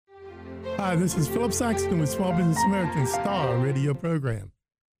Hi, this is Phillip Saxton with Small Business American's Star Radio program.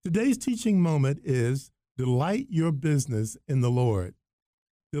 Today's teaching moment is delight your business in the Lord.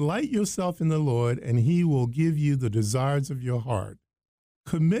 Delight yourself in the Lord, and He will give you the desires of your heart.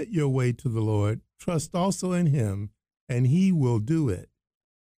 Commit your way to the Lord, trust also in Him, and He will do it.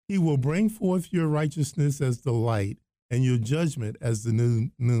 He will bring forth your righteousness as the light and your judgment as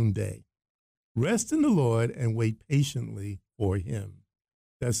the noonday. Rest in the Lord and wait patiently for Him.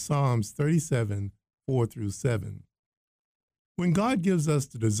 That's Psalms 37, 4-7. When God gives us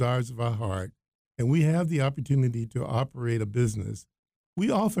the desires of our heart and we have the opportunity to operate a business,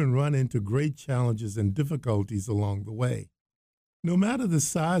 we often run into great challenges and difficulties along the way. No matter the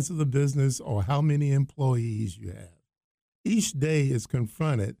size of the business or how many employees you have, each day is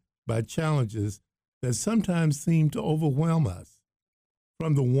confronted by challenges that sometimes seem to overwhelm us.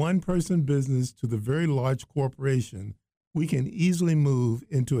 From the one-person business to the very large corporation, we can easily move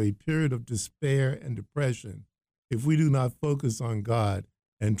into a period of despair and depression if we do not focus on God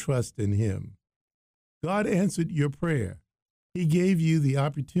and trust in Him. God answered your prayer. He gave you the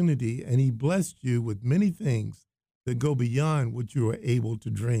opportunity, and He blessed you with many things that go beyond what you are able to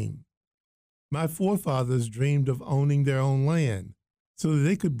dream. My forefathers dreamed of owning their own land so that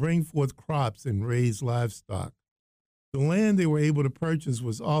they could bring forth crops and raise livestock. The land they were able to purchase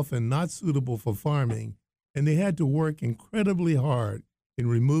was often not suitable for farming, and they had to work incredibly hard in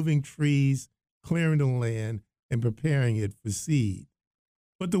removing trees, clearing the land, and preparing it for seed.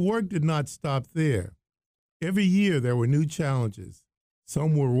 But the work did not stop there. Every year there were new challenges.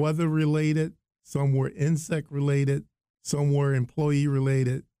 Some were weather-related, some were insect-related, some were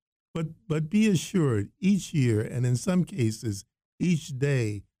employee-related. But be assured, each year, and in some cases, each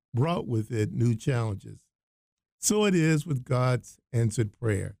day, brought with it new challenges. So it is with God's answered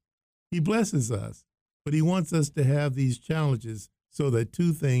prayer. He blesses us, but He wants us to have these challenges so that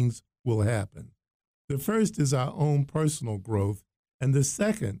two things will happen. The first is our own personal growth, and the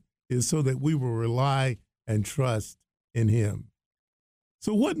second is so that we will rely and trust in Him.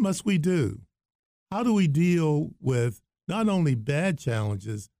 So what must we do? How do we deal with not only bad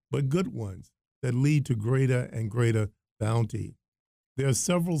challenges, but good ones that lead to greater and greater bounty? There are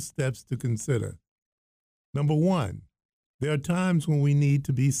several steps to consider. Number one, there are times when we need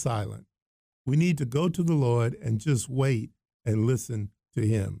to be silent. We need to go to the Lord and just wait and listen to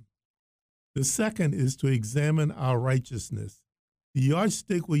Him. The second is to examine our righteousness. The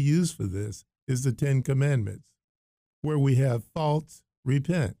yardstick we use for this is the Ten Commandments. Where we have faults,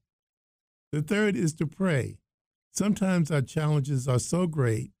 repent. The third is to pray. Sometimes our challenges are so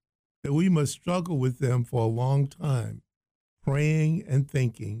great that we must struggle with them for a long time, praying and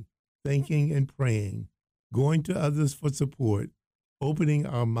thinking and praying, going to others for support, opening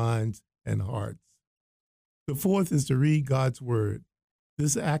our minds and hearts. The fourth is to read God's Word.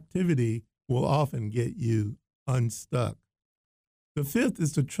 This activity will often get you unstuck. The fifth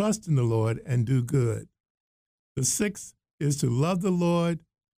is to trust in the Lord and do good. The sixth is to love the Lord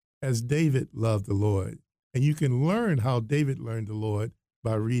as David loved the Lord. And you can learn how David learned the Lord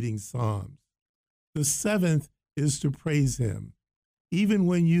by reading Psalms. The seventh is to praise Him, even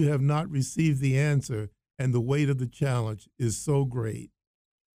when you have not received the answer and the weight of the challenge is so great.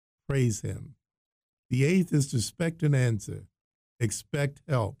 Praise Him. The eighth is to expect an answer, expect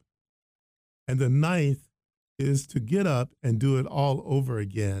help. And the ninth is to get up and do it all over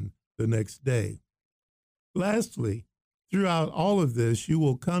again the next day. Lastly, throughout all of this, you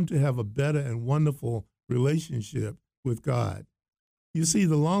will come to have a better and wonderful relationship with God. You see,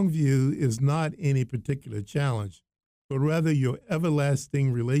 the long view is not any particular challenge, but rather your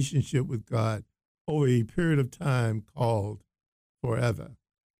everlasting relationship with God over a period of time called forever.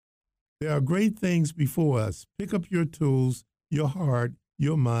 There are great things before us. Pick up your tools, your heart,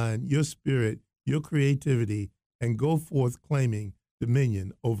 your mind, your spirit, your creativity, and go forth claiming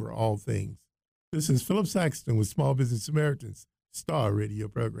dominion over all things. This is Phillip Saxton with Small Business American's Star Radio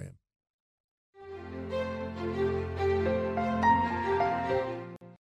program.